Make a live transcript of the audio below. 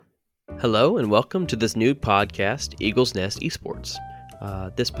Hello and welcome to this new podcast, Eagles Nest Esports.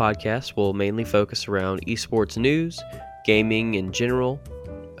 This podcast will mainly focus around esports news, gaming in general,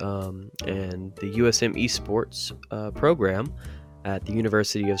 and the USM Esports program at the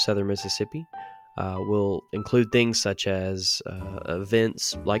University of Southern Mississippi. We'll include things such as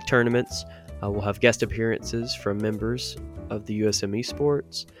events like tournaments. We'll have guest appearances from members of the USM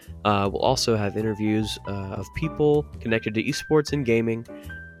Esports. We'll also have interviews of people connected to esports and gaming.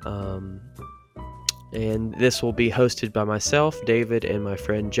 And this will be hosted by myself, David, and my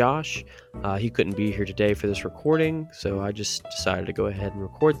friend Josh. He couldn't be here today for this recording, so I just decided to go ahead and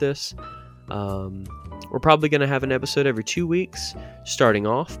record this. We're probably going to have an episode every 2 weeks starting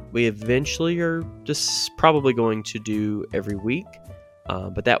off. We eventually are just probably going to do every week,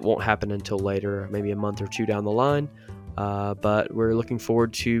 but that won't happen until later, maybe a month or two down the line. But we're looking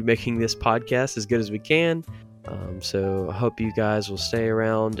forward to making this podcast as good as we can. So I hope you guys will stay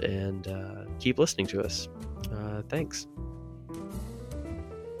around and keep listening to us. Thanks.